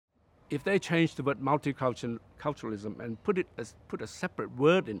if they change the word multiculturalism and put a separate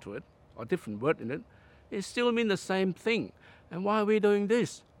word into it, or different word in it, it still means the same thing. And why are we doing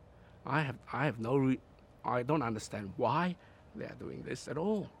this? I don't understand why they are doing this at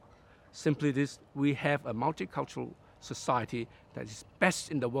all. Simply this, we have a multicultural society that is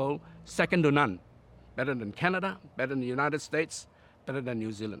best in the world, second to none. Better than Canada, better than the United States, better than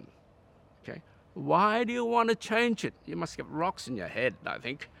New Zealand. Okay? Why do you want to change it? You must have rocks in your head, I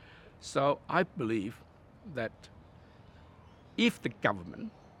think. So I believe that if the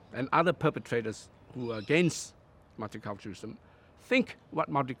government and other perpetrators who are against multiculturalism think what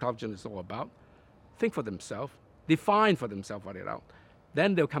multiculturalism is all about, think for themselves, define for themselves what it's about,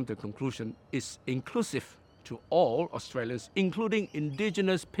 then they'll come to the conclusion it's inclusive to all Australians, including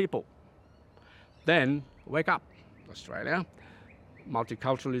indigenous people. Then wake up, Australia.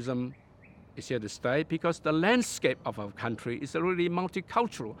 Multiculturalism is here to stay because the landscape of our country is already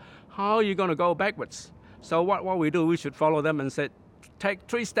multicultural. How are you going to go backwards? So what we do, we should follow them and say, take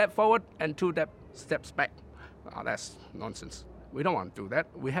 3 steps forward and 2 steps back. Oh, that's nonsense. We don't want to do that.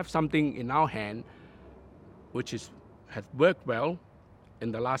 We have something in our hand which has worked well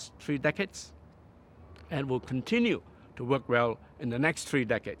in the last 3 decades and will continue to work well in the next 3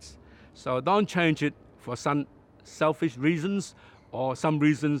 decades. So don't change it for some selfish reasons or some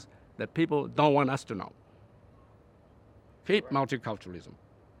reasons that people don't want us to know. Keep multiculturalism.